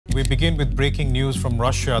We begin with breaking news from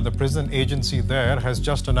Russia. The prison agency there has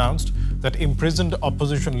just announced that imprisoned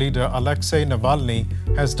opposition leader Alexei Navalny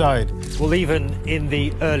has died. Well, even in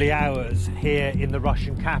the early hours here in the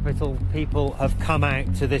Russian capital, people have come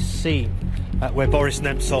out to this scene where Boris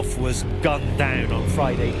Nemtsov was gunned down on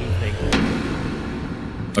Friday evening.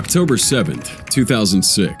 October 7th,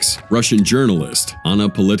 2006, Russian journalist Anna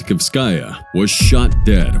Politkovskaya was shot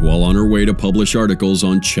dead while on her way to publish articles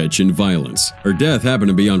on Chechen violence. Her death happened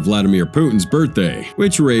to be on Vladimir Putin's birthday,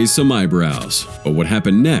 which raised some eyebrows. But what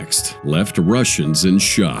happened next left Russians in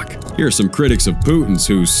shock. Here are some critics of Putin's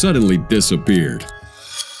who suddenly disappeared.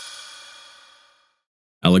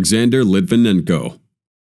 Alexander Litvinenko.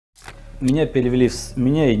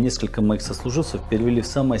 Меня и несколько моих сослуживцев перевели в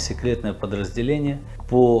самое секретное подразделение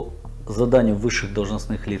по заданию высших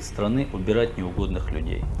должностных лиц страны убирать неугодных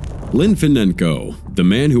людей. Litvinenko, the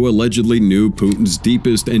man who allegedly knew Putin's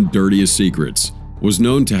deepest and dirtiest secrets, was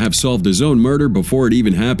known to have solved his own murder before it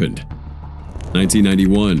even happened.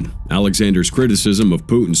 1991, Alexander's criticism of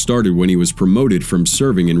Putin started when he was promoted from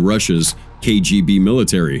serving in Russia's KGB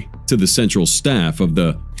military to the central staff of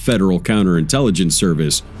the Federal Counterintelligence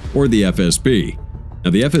Service, or the FSB. Now,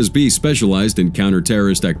 the FSB specialized in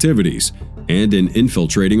counter-terrorist activities and in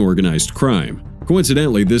infiltrating organized crime.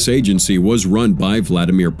 Coincidentally, this agency was run by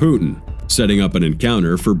Vladimir Putin, setting up an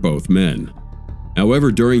encounter for both men.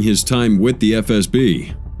 However, during his time with the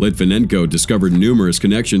FSB, Litvinenko discovered numerous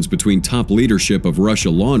connections between top leadership of Russia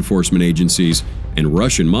law enforcement agencies and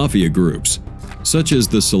Russian mafia groups, such as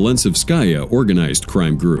the Selensevskaya organized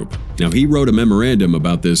crime group. Now, he wrote a memorandum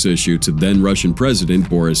about this issue to then Russian President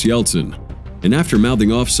Boris Yeltsin. And after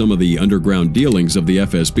mouthing off some of the underground dealings of the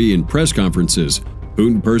FSB in press conferences,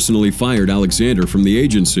 Putin personally fired Alexander from the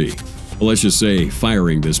agency. Well, let's just say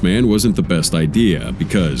firing this man wasn't the best idea,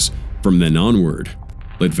 because from then onward,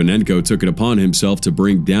 Litvinenko took it upon himself to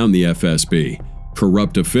bring down the FSB,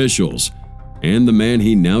 corrupt officials, and the man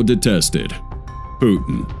he now detested,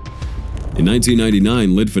 Putin. In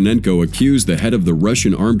 1999, Litvinenko accused the head of the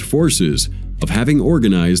Russian armed forces of having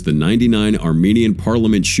organized the '99 Armenian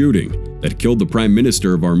parliament shooting that killed the Prime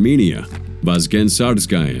Minister of Armenia, Vazgen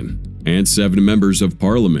Sargsyan, and 7 members of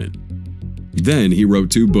parliament. Then he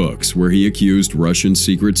wrote 2 books where he accused Russian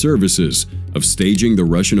secret services of staging the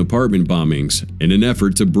Russian apartment bombings in an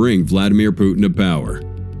effort to bring Vladimir Putin to power.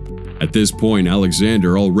 At this point,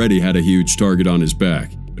 Alexander already had a huge target on his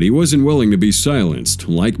back, but he wasn't willing to be silenced,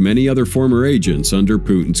 like many other former agents under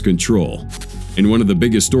Putin's control. In one of the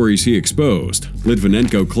biggest stories he exposed,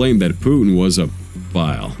 Litvinenko claimed that Putin was a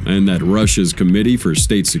pedophile and that Russia's Committee for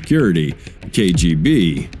State Security,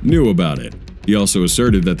 KGB, knew about it. He also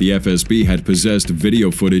asserted that the FSB had possessed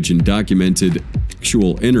video footage and documented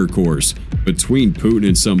sexual intercourse between Putin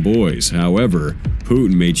and some boys. However,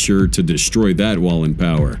 Putin made sure to destroy that while in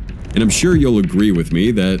power. And I'm sure you'll agree with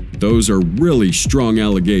me that those are really strong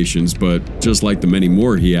allegations, but just like the many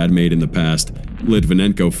more he had made in the past,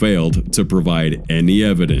 Litvinenko failed to provide any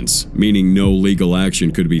evidence, meaning no legal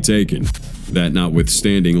action could be taken. That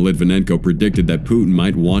notwithstanding, Litvinenko predicted that Putin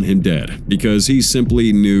might want him dead because he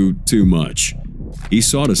simply knew too much. He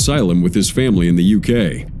sought asylum with his family in the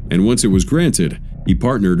UK, and once it was granted, he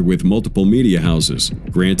partnered with multiple media houses,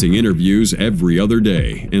 granting interviews every other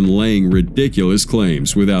day and laying ridiculous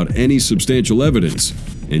claims without any substantial evidence.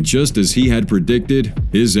 And just as he had predicted,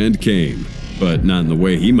 his end came, but not in the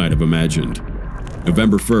way he might have imagined.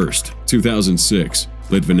 November 1st, 2006,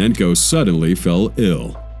 Litvinenko suddenly fell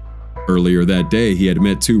ill. Earlier that day, he had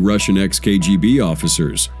met 2 Russian ex-KGB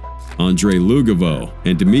officers, Andrei Lugovo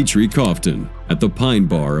and Dmitry Koftin, at the Pine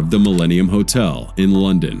Bar of the Millennium Hotel in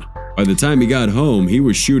London. By the time he got home, he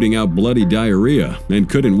was shooting out bloody diarrhea and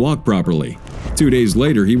couldn't walk properly. 2 days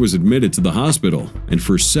later, he was admitted to the hospital, and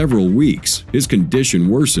for several weeks, his condition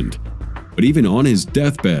worsened. But even on his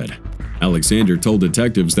deathbed, Alexander told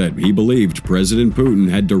detectives that he believed President Putin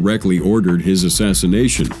had directly ordered his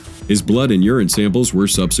assassination. His blood and urine samples were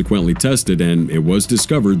subsequently tested, and it was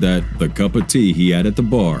discovered that the cup of tea he had at the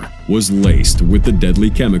bar was laced with the deadly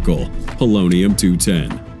chemical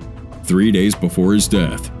polonium-210. 3 days before his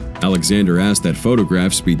death, Alexander asked that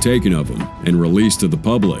photographs be taken of him and released to the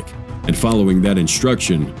public, and following that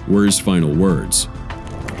instruction were his final words.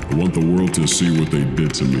 "I want the world to see what they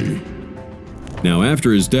did to me." Now,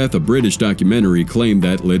 after his death, a British documentary claimed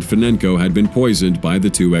that Litvinenko had been poisoned by the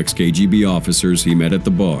 2 ex-KGB officers he met at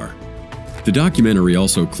the bar. The documentary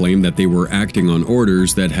also claimed that they were acting on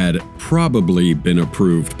orders that had probably been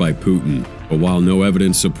approved by Putin. But while no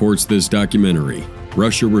evidence supports this documentary,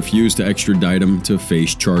 Russia refused to extradite him to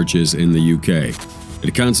face charges in the UK.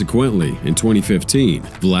 And consequently, in 2015,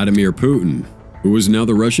 Vladimir Putin, who was now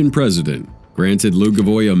the Russian president, granted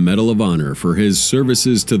Lugovoy a Medal of Honor for his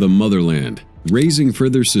services to the motherland, raising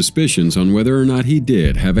further suspicions on whether or not he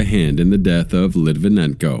did have a hand in the death of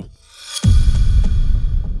Litvinenko.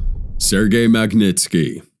 Sergei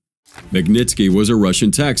Magnitsky. Magnitsky was a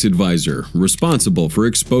Russian tax advisor responsible for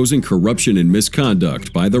exposing corruption and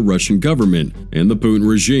misconduct by the Russian government and the Putin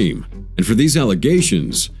regime. And for these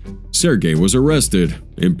allegations, Sergei was arrested,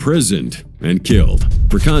 imprisoned, and killed.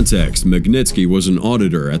 For context, Magnitsky was an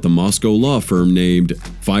auditor at the Moscow law firm named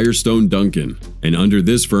Firestone Duncan, and under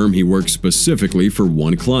this firm he worked specifically for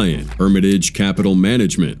one client, Hermitage Capital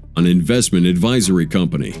Management, an investment advisory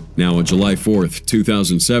company. Now on July 4,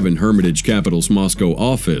 2007, Hermitage Capital's Moscow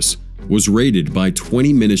office was raided by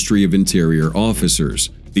 20 Ministry of Interior officers.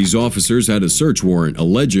 These officers had a search warrant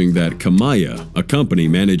alleging that Kamaya, a company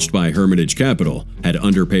managed by Hermitage Capital, had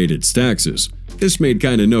underpaid its taxes. This made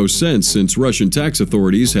kinda no sense since Russian tax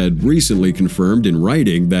authorities had recently confirmed in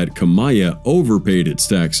writing that Kamaya overpaid its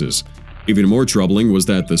taxes. Even more troubling was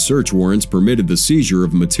that the search warrants permitted the seizure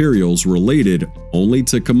of materials related only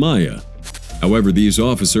to Kamaya. However, these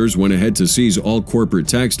officers went ahead to seize all corporate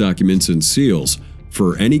tax documents and seals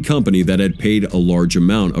for any company that had paid a large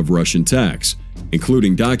amount of Russian tax,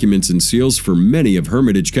 including documents and seals for many of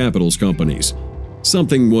Hermitage Capital's companies.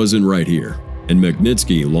 Something wasn't right here, and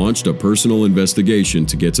Magnitsky launched a personal investigation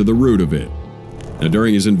to get to the root of it. Now,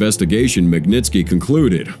 during his investigation, Magnitsky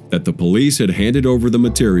concluded that the police had handed over the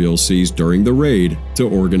materials seized during the raid to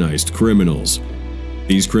organized criminals.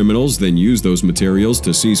 These criminals then used those materials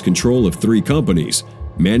to seize control of 3 companies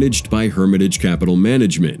managed by Hermitage Capital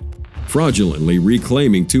Management, fraudulently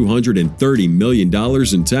reclaiming $230 million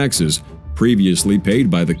in taxes previously paid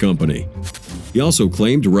by the company. He also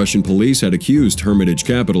claimed Russian police had accused Hermitage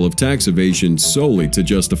Capital of tax evasion solely to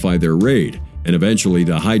justify their raid and eventually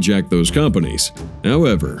to hijack those companies.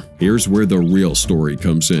 However, here's where the real story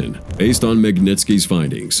comes in. Based on Magnitsky's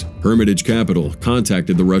findings, Hermitage Capital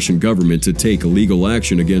contacted the Russian government to take legal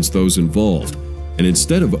action against those involved, and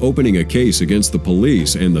instead of opening a case against the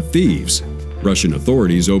police and the thieves, Russian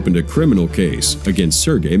authorities opened a criminal case against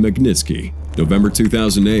Sergei Magnitsky. November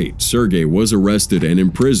 2008, Sergei was arrested and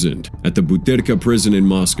imprisoned at the Butyrka prison in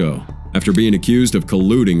Moscow after being accused of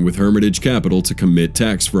colluding with Hermitage Capital to commit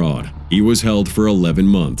tax fraud. He was held for 11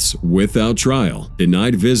 months without trial,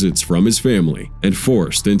 denied visits from his family, and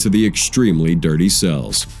forced into the extremely dirty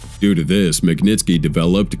cells. Due to this, Magnitsky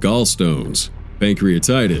developed gallstones,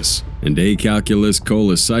 pancreatitis, and acalculous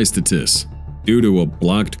cholecystitis due to a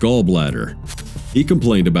blocked gallbladder. He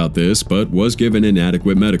complained about this but was given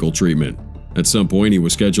inadequate medical treatment. At some point, he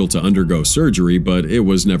was scheduled to undergo surgery, but it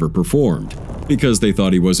was never performed because they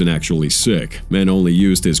thought he wasn't actually sick and only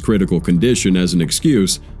used his critical condition as an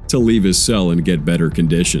excuse to leave his cell and get better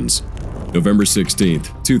conditions. November 16,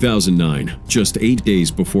 2009, just 8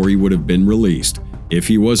 days before he would have been released, if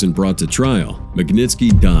he wasn't brought to trial,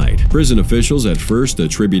 Magnitsky died. Prison officials at first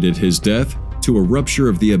attributed his death to a rupture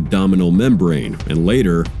of the abdominal membrane and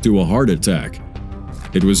later to a heart attack.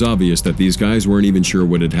 It was obvious that these guys weren't even sure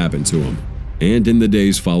what had happened to him. And in the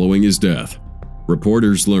days following his death,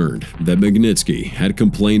 reporters learned that Magnitsky had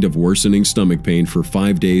complained of worsening stomach pain for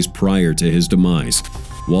 5 days prior to his demise,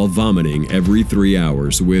 while vomiting every 3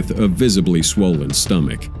 hours with a visibly swollen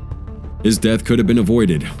stomach. His death could have been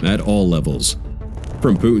avoided at all levels,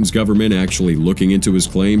 from Putin's government actually looking into his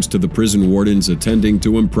claims to the prison wardens attending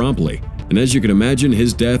to him promptly. And as you can imagine,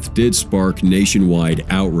 his death did spark nationwide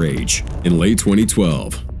outrage. In late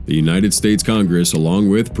 2012, the United States Congress, along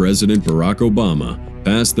with President Barack Obama,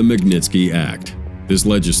 passed the Magnitsky Act. This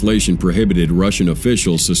legislation prohibited Russian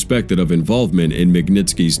officials suspected of involvement in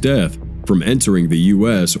Magnitsky's death from entering the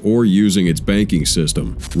U.S. or using its banking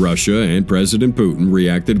system. Russia and President Putin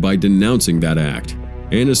reacted by denouncing that act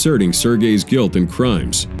and asserting Sergei's guilt and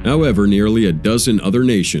crimes. However, nearly a dozen other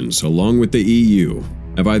nations, along with the EU,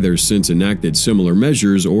 have either since enacted similar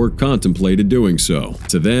measures or contemplated doing so.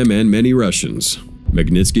 To them and many Russians,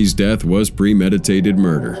 Magnitsky's death was premeditated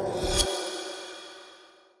murder.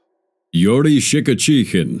 Yuri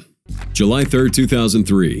Shikachikhin. July 3,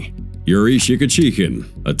 2003. Yuri Shikachikhin,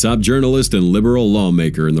 a top journalist and liberal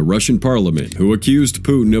lawmaker in the Russian parliament who accused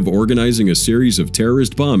Putin of organizing a series of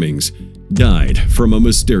terrorist bombings, died from a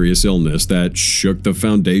mysterious illness that shook the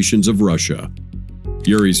foundations of Russia.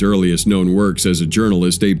 Yuri's earliest known works as a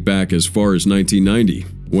journalist date back as far as 1990,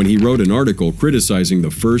 when he wrote an article criticizing the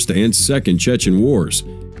First and Second Chechen Wars,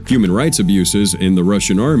 human rights abuses in the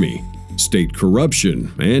Russian army, state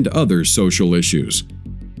corruption, and other social issues.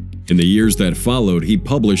 In the years that followed, he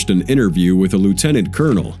published an interview with a lieutenant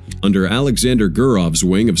colonel under Alexander Gurov's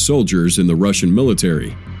wing of soldiers in the Russian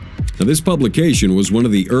military. Now, this publication was one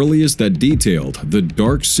of the earliest that detailed the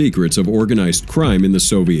dark secrets of organized crime in the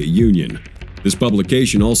Soviet Union. This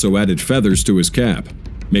publication also added feathers to his cap,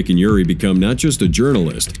 making Yuri become not just a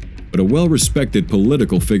journalist, but a well-respected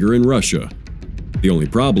political figure in Russia. The only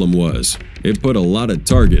problem was, it put a lot of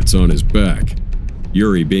targets on his back.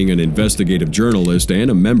 Yuri, being an investigative journalist and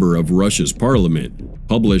a member of Russia's parliament,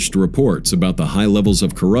 published reports about the high levels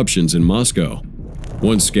of corruptions in Moscow.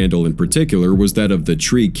 One scandal in particular was that of the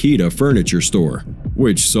Trikita furniture store,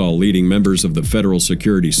 which saw leading members of the Federal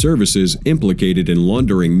Security Services implicated in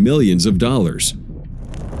laundering millions of dollars.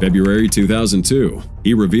 February 2002,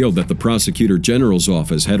 he revealed that the Prosecutor General's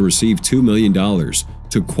office had received $2 million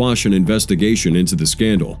to quash an investigation into the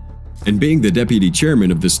scandal. And being the deputy chairman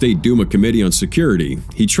of the State Duma Committee on Security,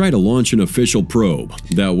 he tried to launch an official probe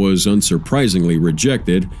that was unsurprisingly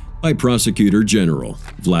rejected by Prosecutor General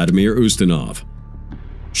Vladimir Ustinov.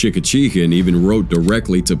 Shikachyhin even wrote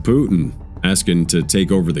directly to Putin, asking to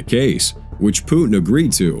take over the case, which Putin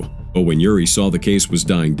agreed to. But when Yuri saw the case was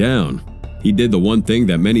dying down, he did the one thing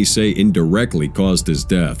that many say indirectly caused his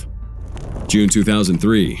death. June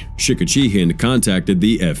 2003, Shikachyhin contacted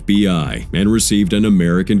the FBI and received an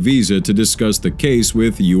American visa to discuss the case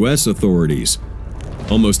with U.S. authorities.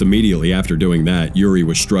 Almost immediately after doing that, Yuri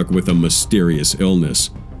was struck with a mysterious illness.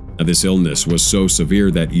 Now, this illness was so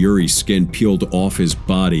severe that Yuri's skin peeled off his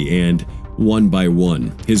body and, one by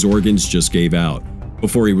one, his organs just gave out,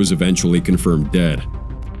 before he was eventually confirmed dead.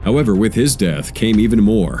 However, with his death came even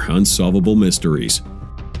more unsolvable mysteries.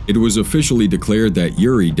 It was officially declared that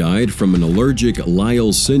Yuri died from an allergic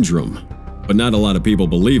Lyell syndrome, but not a lot of people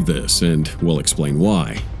believe this, and we'll explain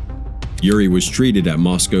why. Yuri was treated at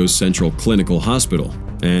Moscow's Central Clinical Hospital,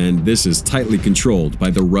 and this is tightly controlled by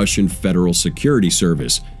the Russian Federal Security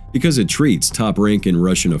Service because it treats top-ranking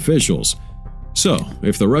Russian officials. So,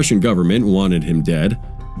 if the Russian government wanted him dead,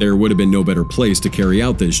 there would have been no better place to carry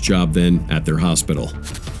out this job than at their hospital.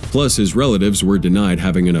 Plus, his relatives were denied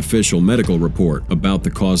having an official medical report about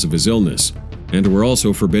the cause of his illness, and were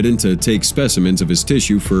also forbidden to take specimens of his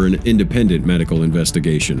tissue for an independent medical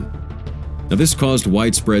investigation. Now, this caused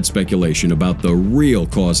widespread speculation about the real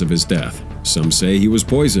cause of his death. Some say he was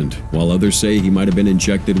poisoned, while others say he might have been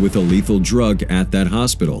injected with a lethal drug at that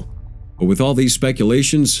hospital. But with all these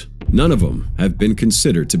speculations, none of them have been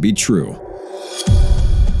considered to be true.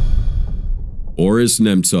 Boris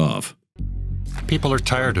Nemtsov. People are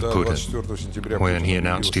tired of Putin. When he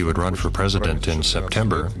announced he would run for president in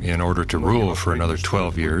September, in order to rule for another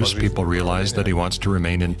 12 years, people realized that he wants to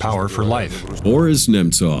remain in power for life. Boris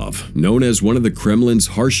Nemtsov, known as one of the Kremlin's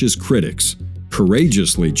harshest critics,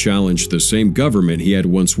 courageously challenged the same government he had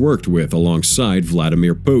once worked with alongside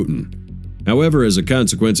Vladimir Putin. However, as a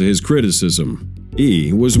consequence of his criticism,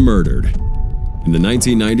 he was murdered. In the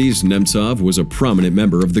 1990s, Nemtsov was a prominent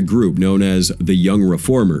member of the group known as the Young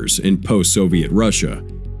Reformers in post-Soviet Russia.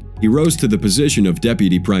 He rose to the position of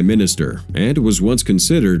deputy prime minister and was once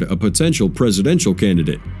considered a potential presidential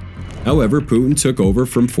candidate. However, Putin took over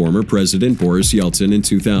from former President Boris Yeltsin in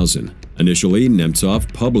 2000. Initially,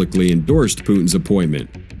 Nemtsov publicly endorsed Putin's appointment,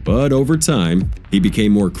 but over time, he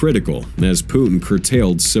became more critical as Putin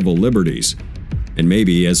curtailed civil liberties. And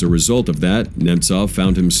maybe as a result of that, Nemtsov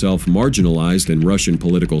found himself marginalized in Russian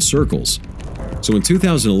political circles. So in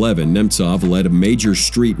 2011, Nemtsov led major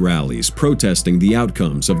street rallies protesting the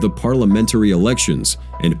outcomes of the parliamentary elections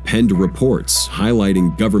and penned reports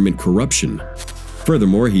highlighting government corruption.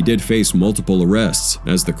 Furthermore, he did face multiple arrests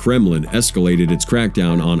as the Kremlin escalated its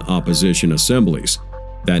crackdown on opposition assemblies.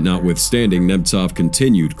 That notwithstanding, Nemtsov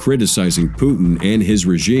continued criticizing Putin and his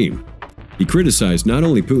regime. He criticized not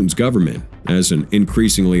only Putin's government as an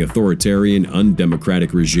increasingly authoritarian,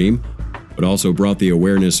 undemocratic regime, but also brought the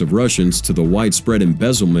awareness of Russians to the widespread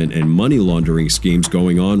embezzlement and money laundering schemes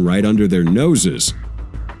going on right under their noses.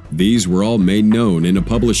 These were all made known in a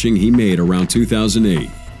publishing he made around 2008,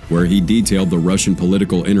 where he detailed the Russian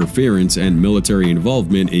political interference and military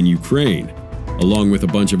involvement in Ukraine, along with a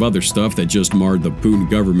bunch of other stuff that just marred the Putin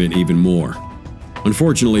government even more.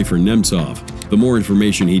 Unfortunately for Nemtsov, the more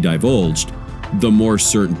information he divulged, the more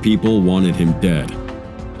certain people wanted him dead.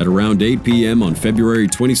 At around 8 p.m. on February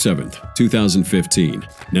 27, 2015,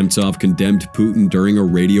 Nemtsov condemned Putin during a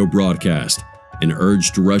radio broadcast and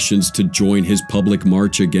urged Russians to join his public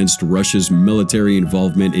march against Russia's military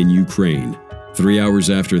involvement in Ukraine. 3 hours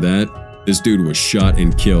after that, this dude was shot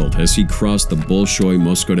and killed as he crossed the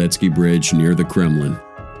Bolshoi-Moskvoretsky Bridge near the Kremlin.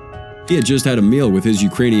 He had just had a meal with his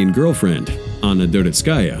Ukrainian girlfriend, Anna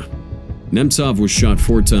Duretskaya. Nemtsov was shot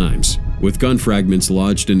 4 times, with gun fragments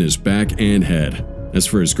lodged in his back and head. As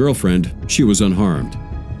for his girlfriend, she was unharmed.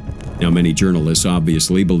 Now, many journalists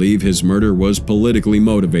obviously believe his murder was politically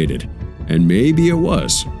motivated, and maybe it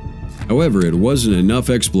was. However, it wasn't enough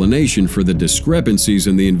explanation for the discrepancies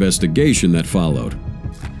in the investigation that followed.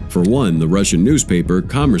 For one, the Russian newspaper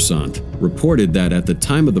Kommersant reported that at the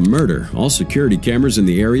time of the murder, all security cameras in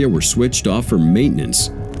the area were switched off for maintenance.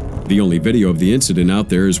 The only video of the incident out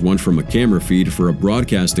there is one from a camera feed for a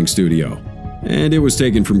broadcasting studio, and it was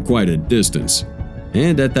taken from quite a distance.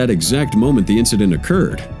 And at that exact moment the incident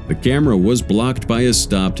occurred, the camera was blocked by a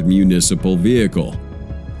stopped municipal vehicle.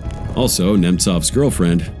 Also, Nemtsov's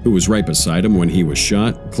girlfriend, who was right beside him when he was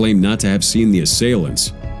shot, claimed not to have seen the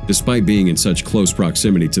assailants, despite being in such close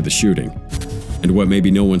proximity to the shooting. And what maybe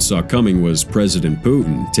no one saw coming was President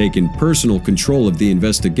Putin taking personal control of the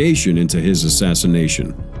investigation into his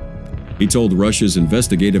assassination. He told Russia's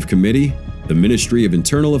investigative committee, the Ministry of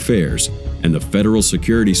Internal Affairs, and the Federal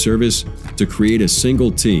Security Service to create a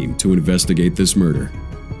single team to investigate this murder.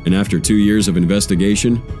 And after 2 years of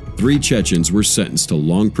investigation, 3 Chechens were sentenced to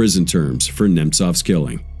long prison terms for Nemtsov's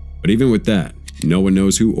killing. But even with that, no one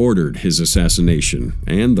knows who ordered his assassination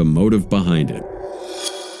and the motive behind it.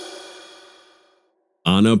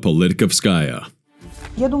 Anna Politkovskaya.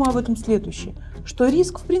 Я думаю об этом следующее, что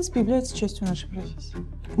риск, в принципе, является частью нашей профессии.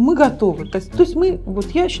 Мы готовы. То есть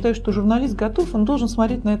я считаю, что журналист готов, он должен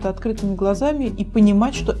смотреть на это открытыми глазами и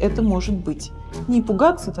понимать, что это может быть. Не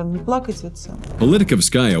пугаться, не плакать от этого.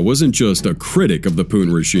 Politkovskaya wasn't just a critic of the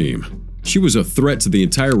Putin regime. She was a threat to the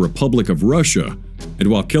entire Republic of Russia, and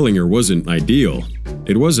while killing her wasn't ideal,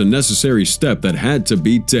 it was a necessary step that had to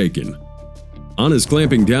be taken. Anna's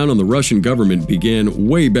clamping down on the Russian government began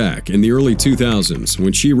way back in the early 2000s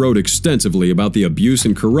when she wrote extensively about the abuse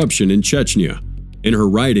and corruption in Chechnya. In her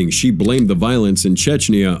writing, she blamed the violence in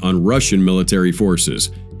Chechnya on Russian military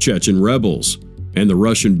forces, Chechen rebels, and the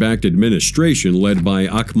Russian-backed administration led by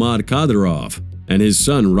Akhmat Kadyrov and his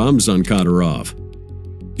son Ramzan Kadyrov.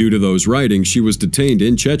 Due to those writings, she was detained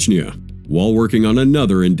in Chechnya while working on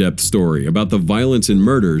another in-depth story about the violence and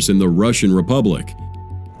murders in the Russian Republic.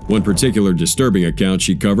 One particular disturbing account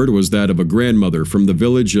she covered was that of a grandmother from the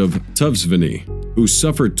village of Tuvsveny who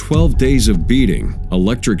suffered 12 days of beating,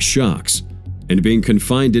 electric shocks, and being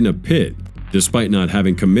confined in a pit despite not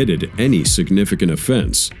having committed any significant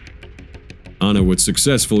offense. Anna would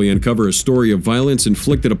successfully uncover a story of violence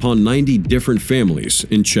inflicted upon 90 different families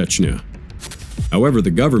in Chechnya. However,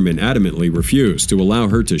 the government adamantly refused to allow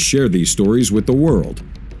her to share these stories with the world.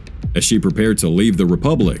 As she prepared to leave the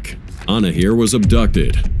Republic, Anna here was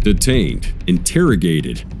abducted, detained,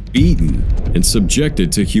 interrogated, beaten, and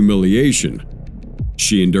subjected to humiliation.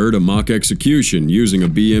 She endured a mock execution using a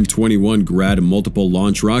BM-21 Grad multiple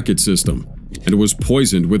launch rocket system and was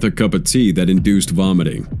poisoned with a cup of tea that induced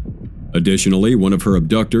vomiting. Additionally, one of her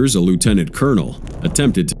abductors, a lieutenant colonel,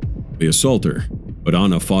 attempted to assault her, but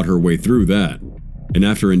Anna fought her way through that. And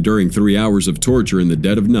after enduring 3 hours of torture in the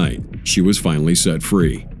dead of night, she was finally set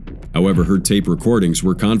free. However, her tape recordings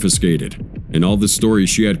were confiscated, and all the stories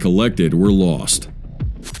she had collected were lost.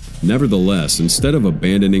 Nevertheless, instead of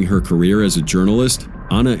abandoning her career as a journalist,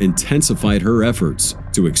 Anna intensified her efforts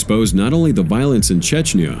to expose not only the violence in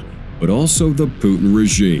Chechnya, but also the Putin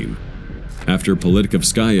regime. After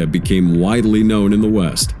Politkovskaya became widely known in the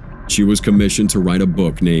West, she was commissioned to write a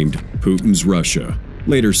book named Putin's Russia,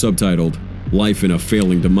 later subtitled Life in a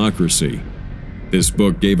Failing Democracy. This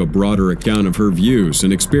book gave a broader account of her views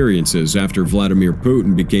and experiences after Vladimir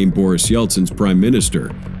Putin became Boris Yeltsin's prime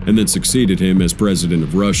minister and then succeeded him as president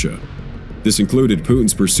of Russia. This included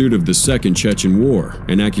Putin's pursuit of the Second Chechen War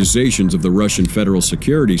and accusations of the Russian Federal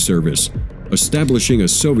Security Service establishing a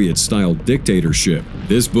Soviet-style dictatorship.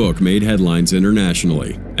 This book made headlines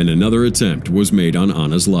internationally, and another attempt was made on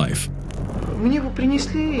Anna's life. Мне его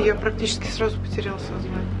принесли, и я практически сразу потерял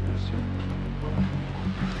сознание.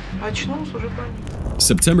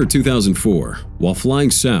 September 2004, while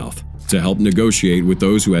flying south to help negotiate with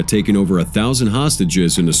those who had taken over 1,000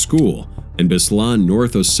 hostages in a school in Beslan,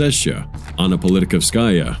 North Ossetia, Anna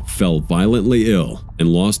Politkovskaya fell violently ill and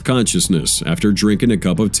lost consciousness after drinking a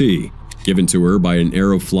cup of tea given to her by an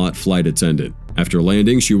Aeroflot flight attendant. After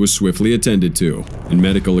landing, she was swiftly attended to, and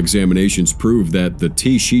medical examinations proved that the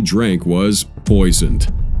tea she drank was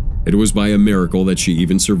poisoned. It was by a miracle that she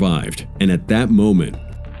even survived, and at that moment,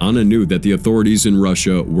 Anna knew that the authorities in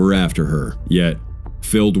Russia were after her, yet,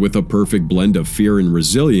 filled with a perfect blend of fear and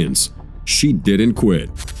resilience, she didn't quit.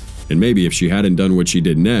 And maybe if she hadn't done what she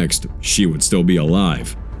did next, she would still be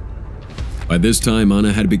alive. By this time,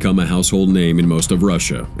 Anna had become a household name in most of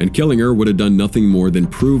Russia, and killing her would have done nothing more than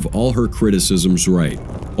prove all her criticisms right.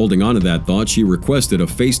 Holding on to that thought, she requested a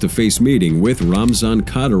face-to-face meeting with Ramzan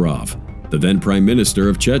Kadyrov, the then Prime Minister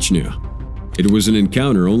of Chechnya. It was an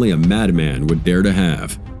encounter only a madman would dare to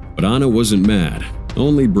have. But Anna wasn't mad,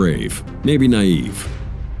 only brave, maybe naive.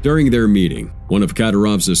 During their meeting, one of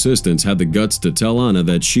Kadyrov's assistants had the guts to tell Anna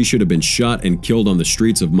that she should have been shot and killed on the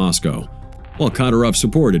streets of Moscow, while Kadyrov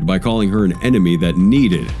supported by calling her an enemy that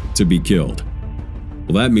needed to be killed.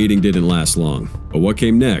 Well, that meeting didn't last long, but what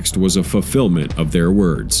came next was a fulfillment of their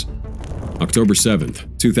words. October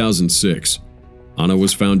 7th, 2006. Anna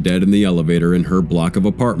was found dead in the elevator in her block of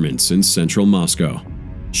apartments in central Moscow.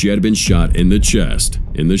 She had been shot in the chest,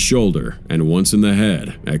 in the shoulder, and once in the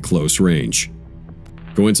head at close range.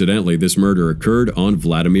 Coincidentally, this murder occurred on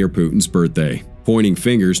Vladimir Putin's birthday, pointing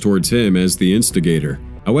fingers towards him as the instigator.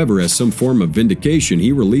 However, as some form of vindication,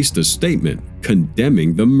 he released a statement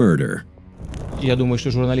condemning the murder. Я думаю,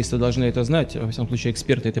 что журналисты должны это знать, во всяком случае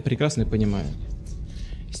эксперты это прекрасно понимают.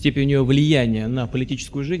 Степень у нее влияния на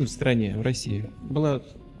политическую жизнь в стране, в России, была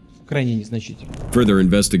крайне незначительна. Further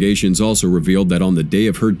investigations also revealed that on the day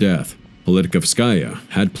of her death, Politikovskaya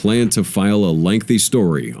had planned to file a lengthy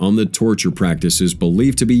story on the torture practices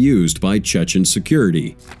believed to be used by Chechen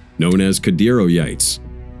security, known as Kadyrovites.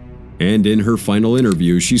 And in her final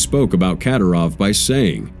interview, she spoke about Kadyrov by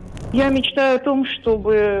saying, Я мечтаю о том,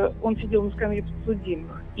 чтобы он сидел на скамье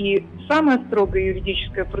подсудимых. И самая строгая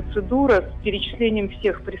юридическая процедура с перечислением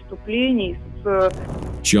всех преступлений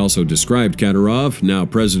She also described Kadyrov, now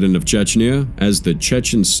president of Chechnya, as the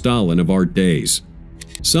Chechen Stalin of our days.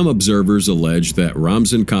 Some observers allege that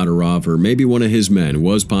Ramzan Kadyrov, or maybe one of his men,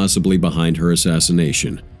 was possibly behind her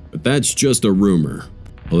assassination. But that's just a rumor.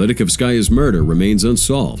 Politikovskaya's murder remains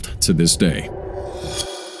unsolved to this day.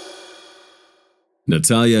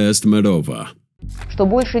 Natalia Estemirova. Что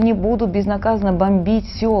больше не будут безнаказанно бомбить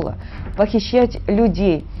села, похищать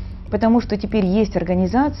людей, потому что теперь есть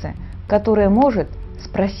организация, которая может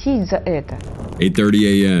спросить за это.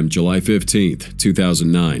 8:30 a.m. July 15th,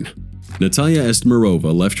 2009. Natalia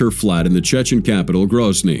Estemirova left her flat in the Chechen capital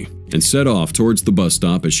Grozny and set off towards the bus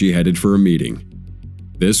stop as she headed for a meeting.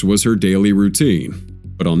 This was her daily routine,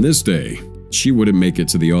 but on this day, she wouldn't make it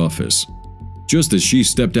to the office. Just as she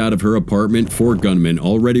stepped out of her apartment, 4 gunmen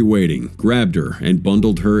already waiting grabbed her and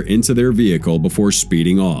bundled her into their vehicle before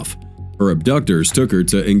speeding off. Her abductors took her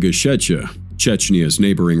to Ingushetia, Chechnya's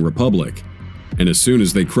neighboring republic, and as soon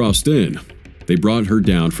as they crossed in, they brought her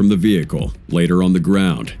down from the vehicle, laid her on the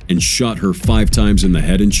ground, and shot her 5 times in the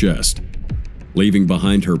head and chest, leaving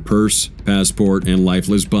behind her purse, passport, and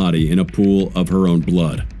lifeless body in a pool of her own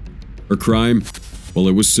blood. Her crime? Well,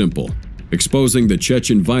 it was simple: exposing the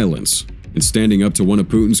Chechen violence and standing up to one of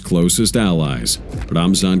Putin's closest allies,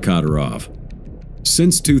 Ramzan Kadyrov.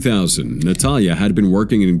 Since 2000, Natalia had been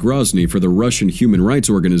working in Grozny for the Russian human rights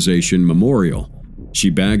organization Memorial. She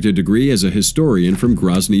bagged a degree as a historian from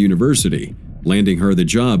Grozny University, landing her the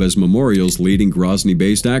job as Memorial's leading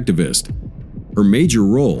Grozny-based activist. Her major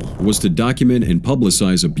role was to document and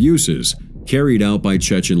publicize abuses carried out by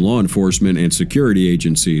Chechen law enforcement and security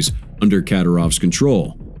agencies under Kadyrov's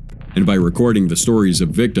control. And by recording the stories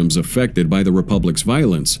of victims affected by the Republic's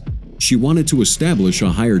violence, she wanted to establish a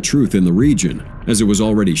higher truth in the region, as it was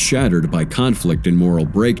already shattered by conflict and moral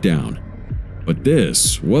breakdown. But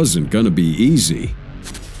this wasn't gonna be easy.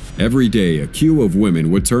 Every day, a queue of women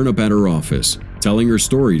would turn up at her office, telling her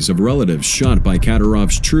stories of relatives shot by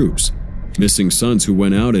Kadyrov's troops, missing sons who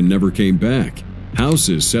went out and never came back,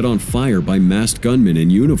 houses set on fire by masked gunmen in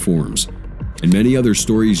uniforms, and many other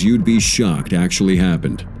stories you'd be shocked actually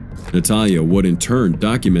happened. Natalia would in turn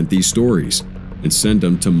document these stories and send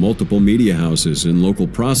them to multiple media houses and local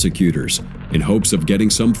prosecutors in hopes of getting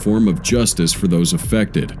some form of justice for those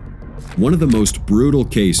affected. One of the most brutal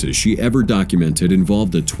cases she ever documented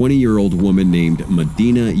involved a 20-year-old woman named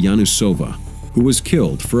Medina Yanusova, who was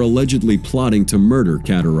killed for allegedly plotting to murder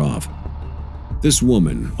Kadyrov. This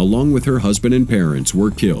woman, along with her husband and parents,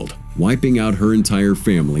 were killed, wiping out her entire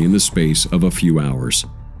family in the space of a few hours.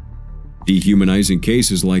 Dehumanizing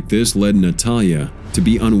cases like this led Natalia to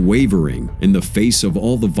be unwavering in the face of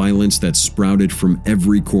all the violence that sprouted from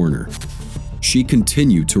every corner. She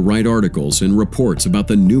continued to write articles and reports about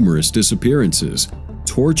the numerous disappearances,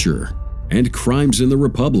 torture, and crimes in the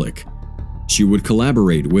Republic. She would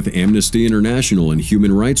collaborate with Amnesty International and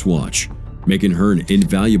Human Rights Watch, making her an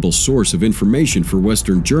invaluable source of information for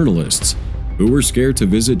Western journalists who were scared to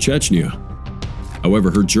visit Chechnya.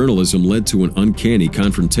 However, her journalism led to an uncanny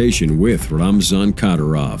confrontation with Ramzan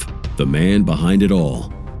Kadyrov, the man behind it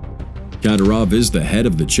all. Kadyrov is the head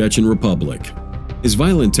of the Chechen Republic. His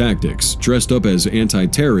violent tactics, dressed up as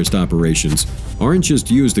anti-terrorist operations, aren't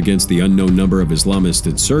just used against the unknown number of Islamist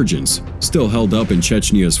insurgents still held up in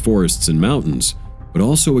Chechnya's forests and mountains, but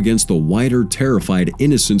also against the wider, terrified,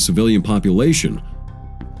 innocent civilian population.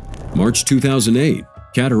 March 2008,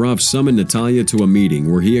 Kadyrov summoned Natalia to a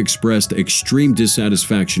meeting where he expressed extreme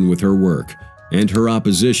dissatisfaction with her work and her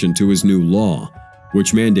opposition to his new law,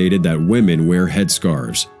 which mandated that women wear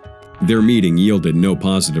headscarves. Their meeting yielded no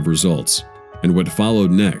positive results, and what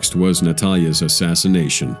followed next was Natalia's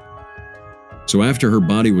assassination. So after her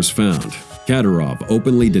body was found, Kadyrov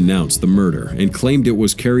openly denounced the murder and claimed it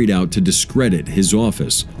was carried out to discredit his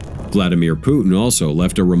office. Vladimir Putin also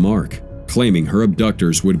left a remark, claiming her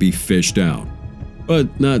abductors would be fished out.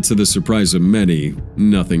 But not to the surprise of many,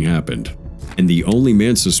 nothing happened. And the only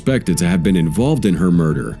man suspected to have been involved in her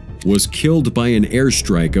murder was killed by an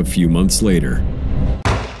airstrike a few months later.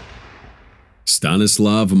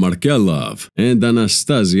 Stanislav Markelov and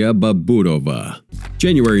Anastasia Baburova.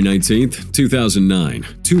 January 19, 2009,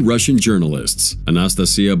 two Russian journalists,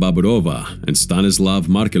 Anastasia Baburova and Stanislav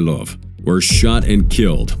Markelov, were shot and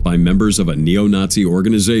killed by members of a neo-Nazi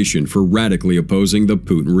organization for radically opposing the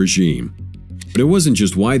Putin regime. But it wasn't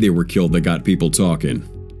just why they were killed that got people talking.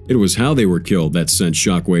 It was how they were killed that sent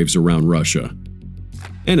shockwaves around Russia.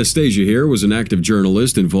 Anastasia here was an active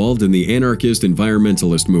journalist involved in the anarchist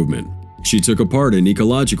environmentalist movement. She took a part in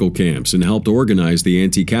ecological camps and helped organize the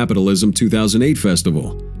Anti-Capitalism 2008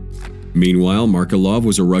 festival. Meanwhile, Markelov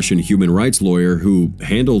was a Russian human rights lawyer who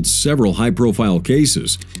handled several high-profile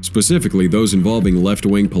cases, specifically those involving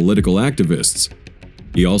left-wing political activists.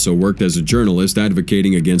 He also worked as a journalist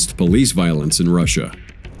advocating against police violence in Russia.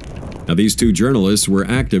 Now, these two journalists were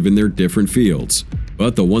active in their different fields,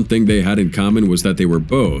 but the one thing they had in common was that they were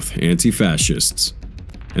both anti-fascists.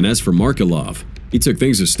 And as for Markelov, he took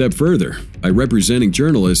things a step further by representing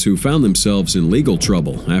journalists who found themselves in legal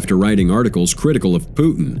trouble after writing articles critical of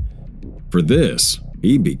Putin. For this,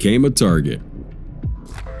 he became a target.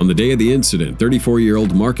 On the day of the incident, 34-year-old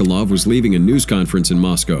Markelov was leaving a news conference in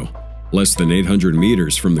Moscow, less than 800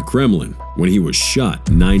 meters from the Kremlin, when he was shot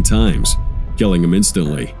 9 times, killing him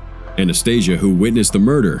instantly. Anastasia, who witnessed the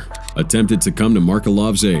murder, attempted to come to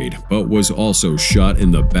Markelov's aid, but was also shot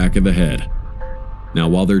in the back of the head. Now,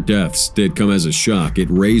 while their deaths did come as a shock, it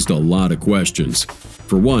raised a lot of questions.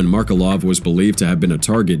 For one, Markelov was believed to have been a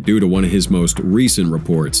target due to one of his most recent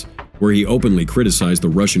reports, where he openly criticized the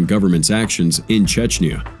Russian government's actions in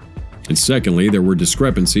Chechnya. And secondly, there were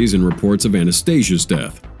discrepancies in reports of Anastasia's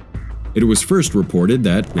death. It was first reported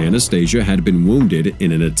that Anastasia had been wounded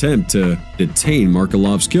in an attempt to detain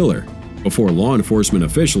Markelov's killer, before law enforcement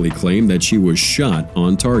officially claimed that she was shot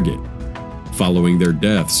on target. Following their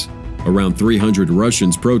deaths, around 300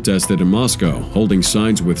 Russians protested in Moscow, holding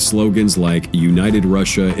signs with slogans like "United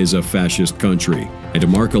Russia is a fascist country" and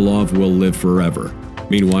 "Markelov will live forever."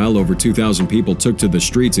 Meanwhile, over 2,000 people took to the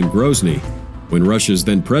streets in Grozny when Russia's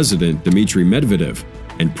then president Dmitry Medvedev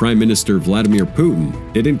and Prime Minister Vladimir Putin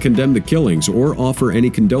didn't condemn the killings or offer any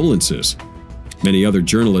condolences. Many other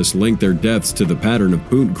journalists linked their deaths to the pattern of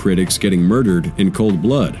Putin critics getting murdered in cold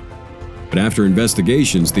blood. But after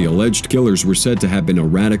investigations, the alleged killers were said to have been a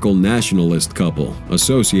radical nationalist couple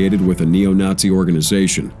associated with a neo-Nazi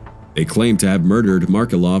organization. They claimed to have murdered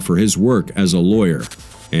Markelov for his work as a lawyer,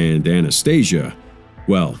 and Anastasia,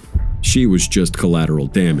 well, she was just collateral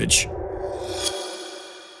damage.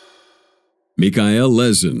 Mikhail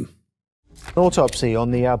Lezin. An autopsy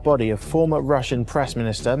on the body of former Russian press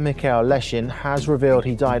minister Mikhail Lezin has revealed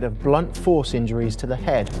he died of blunt force injuries to the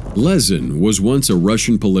head. Lezin was once a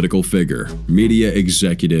Russian political figure, media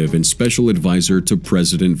executive, and special advisor to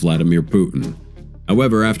President Vladimir Putin.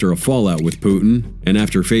 However, after a fallout with Putin, and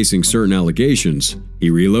after facing certain allegations, he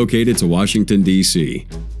relocated to Washington, D.C.,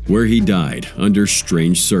 where he died under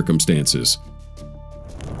strange circumstances.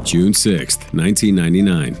 June 6,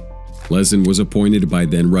 1999. Lezin was appointed by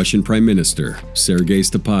then Russian Prime Minister Sergei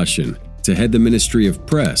Stepashin to head the Ministry of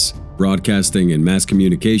Press, Broadcasting and Mass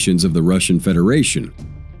Communications of the Russian Federation.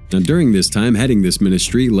 Now, during this time heading this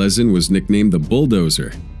ministry, Lezin was nicknamed the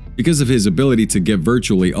Bulldozer because of his ability to get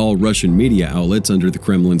virtually all Russian media outlets under the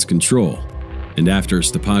Kremlin's control. And after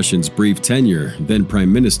Stepashin's brief tenure, then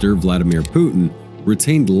Prime Minister Vladimir Putin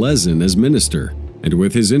retained Lezin as minister, and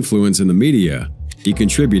with his influence in the media, he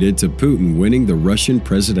contributed to Putin winning the Russian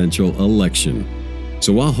presidential election.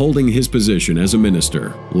 So while holding his position as a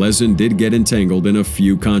minister, Lezin did get entangled in a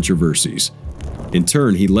few controversies. In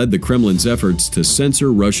turn, he led the Kremlin's efforts to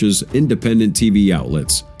censor Russia's independent TV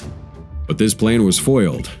outlets. But this plan was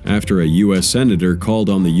foiled after a U.S. senator called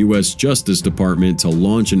on the U.S. Justice Department to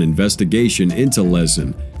launch an investigation into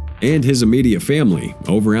Lezin and his immediate family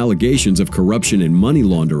over allegations of corruption and money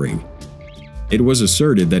laundering. It was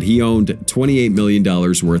asserted that he owned $28 million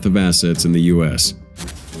worth of assets in the U.S.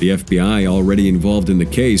 The FBI, already involved in the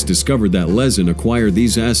case, discovered that Lezin acquired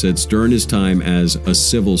these assets during his time as a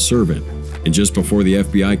civil servant, and just before the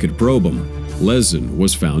FBI could probe him, Lesin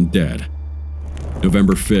was found dead.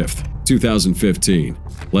 November 5th, 2015,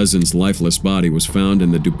 Lesin's lifeless body was found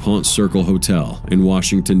in the DuPont Circle Hotel in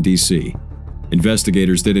Washington, D.C.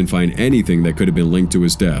 Investigators didn't find anything that could have been linked to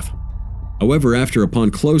his death. However, upon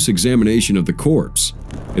close examination of the corpse,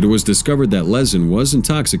 it was discovered that Lesin was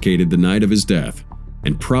intoxicated the night of his death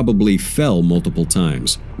and probably fell multiple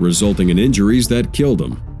times, resulting in injuries that killed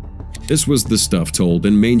him. This was the stuff told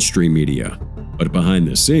in mainstream media, but behind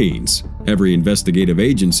the scenes, every investigative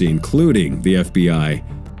agency, including the FBI,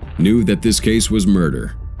 knew that this case was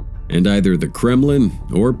murder, and either the Kremlin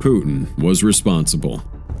or Putin was responsible.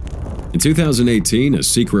 In 2018, a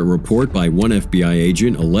secret report by one FBI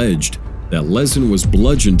agent alleged that Lesin was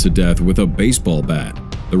bludgeoned to death with a baseball bat.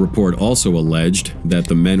 The report also alleged that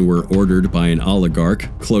the men were ordered by an oligarch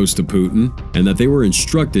close to Putin and that they were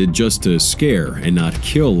instructed just to scare and not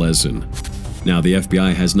kill Lesin. Now, the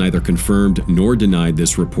FBI has neither confirmed nor denied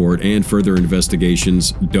this report, and further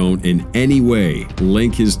investigations don't in any way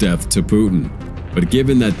link his death to Putin. But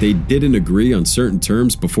given that they didn't agree on certain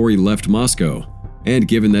terms before he left Moscow, and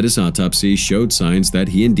given that his autopsy showed signs that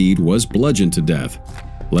he indeed was bludgeoned to death,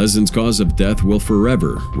 Lesin's cause of death will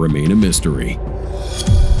forever remain a mystery.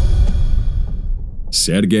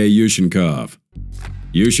 Sergei Yushchenkov.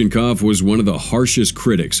 Yushchenkov was one of the harshest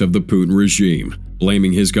critics of the Putin regime,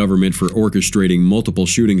 blaming his government for orchestrating multiple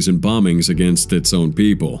shootings and bombings against its own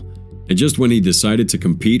people. And just when he decided to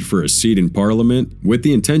compete for a seat in parliament with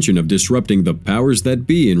the intention of disrupting the powers that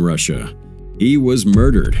be in Russia, he was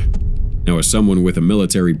murdered. Now, as someone with a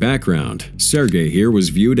military background, Sergei here was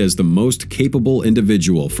viewed as the most capable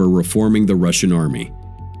individual for reforming the Russian army.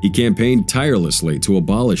 He campaigned tirelessly to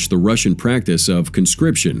abolish the Russian practice of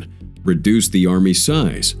conscription, reduce the army's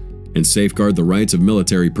size, and safeguard the rights of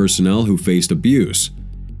military personnel who faced abuse.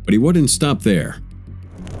 But he wouldn't stop there.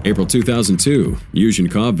 April 2002,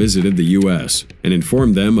 Yushchenkov visited the U.S. and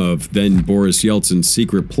informed them of then Boris Yeltsin's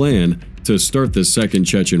secret plan to start the Second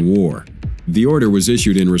Chechen War. The order was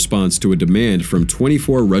issued in response to a demand from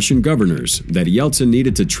 24 Russian governors that Yeltsin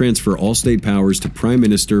needed to transfer all state powers to Prime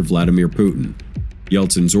Minister Vladimir Putin.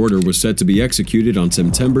 Yeltsin's order was set to be executed on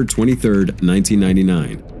September 23,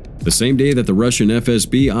 1999, the same day that the Russian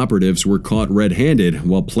FSB operatives were caught red-handed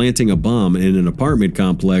while planting a bomb in an apartment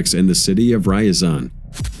complex in the city of Ryazan.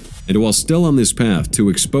 And while still on this path to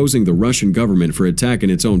exposing the Russian government for attacking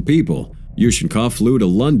its own people, Yushchenkov flew to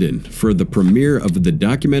London for the premiere of the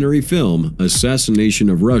documentary film Assassination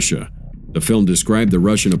of Russia. The film described the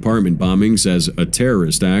Russian apartment bombings as a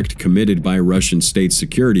terrorist act committed by Russian state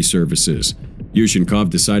security services. Yushchenkov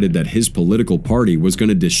decided that his political party was going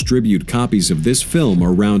to distribute copies of this film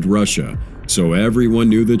around Russia, so everyone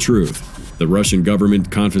knew the truth. The Russian government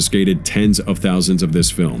confiscated tens of thousands of this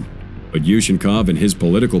film. But Yushchenkov and his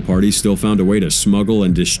political party still found a way to smuggle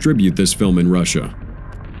and distribute this film in Russia.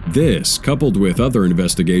 This, coupled with other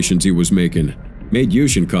investigations he was making, made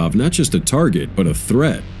Yushchenkov not just a target, but a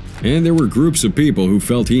threat, and there were groups of people who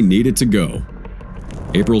felt he needed to go.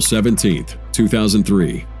 April 17,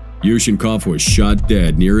 2003, Yushchenkov was shot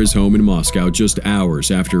dead near his home in Moscow just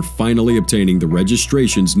hours after finally obtaining the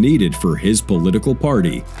registrations needed for his political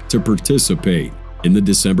party to participate in the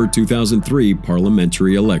December 2003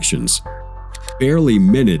 parliamentary elections. Barely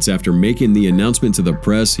minutes after making the announcement to the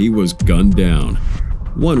press, he was gunned down.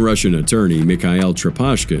 One Russian attorney, Mikhail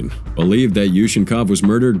Trepashkin, believed that Yushchenkov was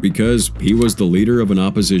murdered because he was the leader of an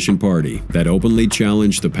opposition party that openly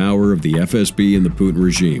challenged the power of the FSB and the Putin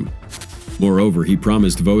regime. Moreover, he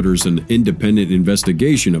promised voters an independent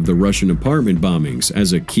investigation of the Russian apartment bombings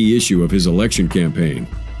as a key issue of his election campaign.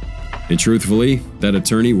 And truthfully, that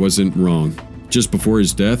attorney wasn't wrong. Just before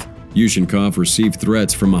his death, Yushchenkov received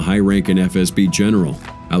threats from a high-ranking FSB general,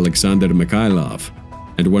 Alexander Mikhailov,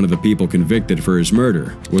 and one of the people convicted for his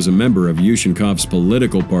murder was a member of Yushchenkov's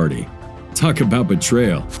political party. Talk about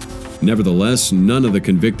betrayal. Nevertheless, none of the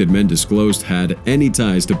convicted men disclosed had any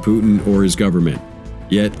ties to Putin or his government.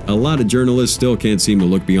 Yet, a lot of journalists still can't seem to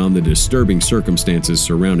look beyond the disturbing circumstances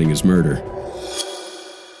surrounding his murder.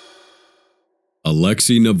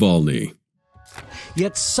 Alexei Navalny.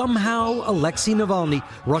 Yet somehow Alexei Navalny,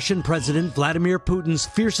 Russian President Vladimir Putin's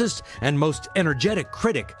fiercest and most energetic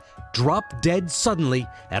critic, dropped dead suddenly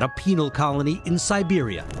at a penal colony in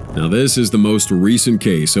Siberia. Now this is the most recent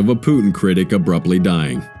case of a Putin critic abruptly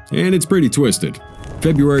dying, and it's pretty twisted.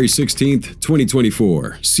 February 16,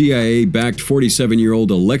 2024, CIA-backed 47-year-old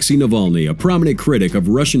Alexei Navalny, a prominent critic of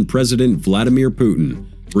Russian President Vladimir Putin,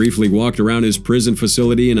 briefly walked around his prison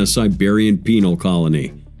facility in a Siberian penal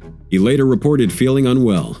colony. He later reported feeling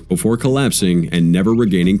unwell before collapsing and never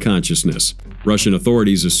regaining consciousness. Russian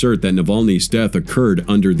authorities assert that Navalny's death occurred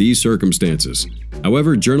under these circumstances.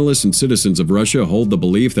 However, journalists and citizens of Russia hold the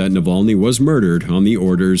belief that Navalny was murdered on the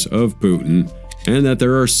orders of Putin, and that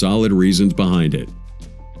there are solid reasons behind it.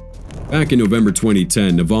 Back in November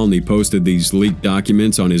 2010, Navalny posted these leaked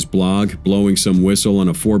documents on his blog, blowing some whistle on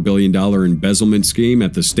a $4 billion embezzlement scheme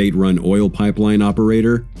at the state-run oil pipeline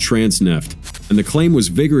operator, Transneft, and the claim was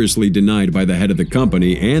vigorously denied by the head of the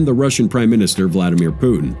company and the Russian Prime Minister Vladimir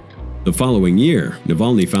Putin. The following year,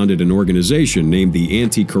 Navalny founded an organization named the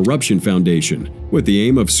Anti-Corruption Foundation, with the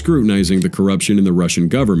aim of scrutinizing the corruption in the Russian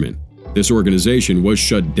government. This organization was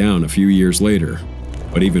shut down a few years later.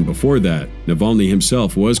 But even before that, Navalny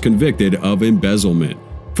himself was convicted of embezzlement,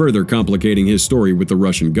 further complicating his story with the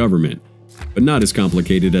Russian government, but not as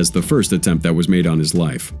complicated as the first attempt that was made on his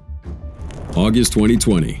life. August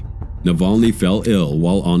 2020, Navalny fell ill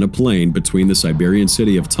while on a plane between the Siberian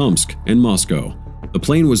city of Tomsk and Moscow. The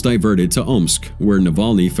plane was diverted to Omsk, where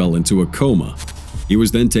Navalny fell into a coma. He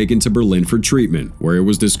was then taken to Berlin for treatment, where it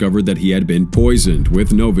was discovered that he had been poisoned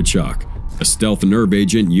with Novichok, a stealth nerve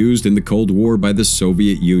agent used in the Cold War by the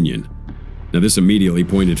Soviet Union. Now, this immediately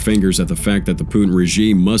pointed fingers at the fact that the Putin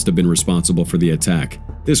regime must have been responsible for the attack.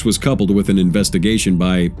 This was coupled with an investigation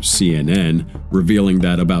by CNN, revealing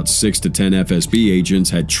that about 6 to 10 FSB agents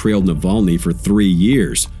had trailed Navalny for 3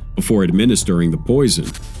 years before administering the poison.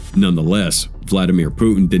 Nonetheless, Vladimir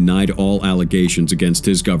Putin denied all allegations against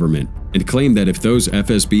his government and claimed that if those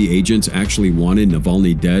FSB agents actually wanted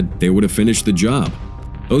Navalny dead, they would have finished the job.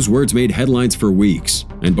 Those words made headlines for weeks,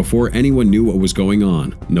 and before anyone knew what was going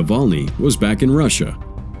on, Navalny was back in Russia.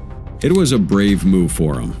 It was a brave move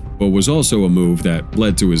for him, but was also a move that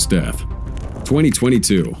led to his death.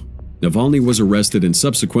 2022. Navalny was arrested and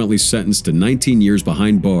subsequently sentenced to 19 years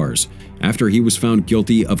behind bars after he was found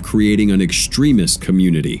guilty of creating an extremist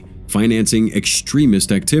community, financing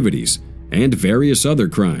extremist activities, and various other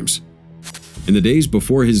crimes. In the days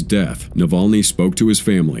before his death, Navalny spoke to his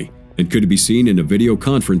family and could be seen in a video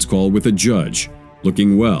conference call with a judge,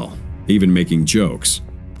 looking well, even making jokes.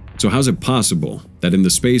 So how's it possible that in the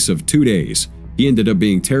space of 2 days, he ended up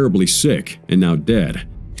being terribly sick and now dead?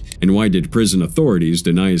 And why did prison authorities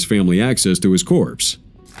deny his family access to his corpse?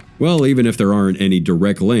 Well, even if there aren't any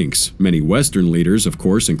direct links, many Western leaders, of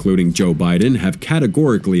course, including Joe Biden, have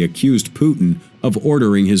categorically accused Putin of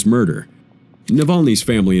ordering his murder. Navalny's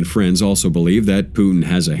family and friends also believe that Putin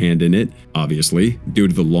has a hand in it, obviously, due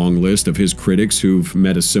to the long list of his critics who've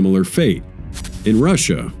met a similar fate. In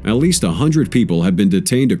Russia, at least 100 people have been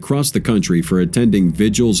detained across the country for attending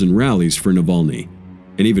vigils and rallies for Navalny,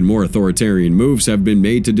 and even more authoritarian moves have been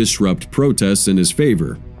made to disrupt protests in his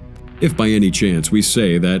favor. If by any chance we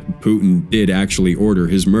say that Putin did actually order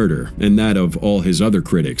his murder and that of all his other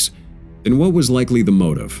critics, then what was likely the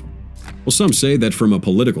motive? Well, some say that from a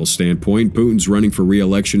political standpoint, Putin's running for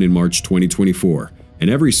re-election in March 2024, and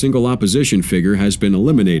every single opposition figure has been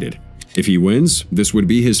eliminated. If he wins, this would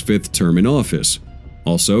be his 5th term in office.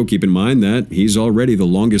 Also, keep in mind that he's already the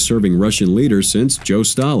longest-serving Russian leader since Joe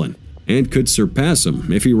Stalin, and could surpass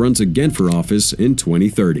him if he runs again for office in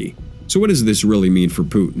 2030. So what does this really mean for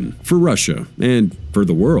Putin, for Russia, and for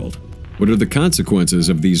the world? What are the consequences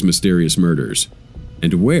of these mysterious murders?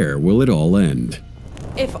 And where will it all end?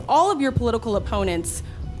 If all of your political opponents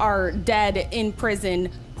are dead, in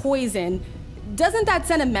prison, poisoned, doesn't that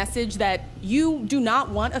send a message that you do not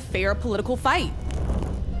want a fair political fight?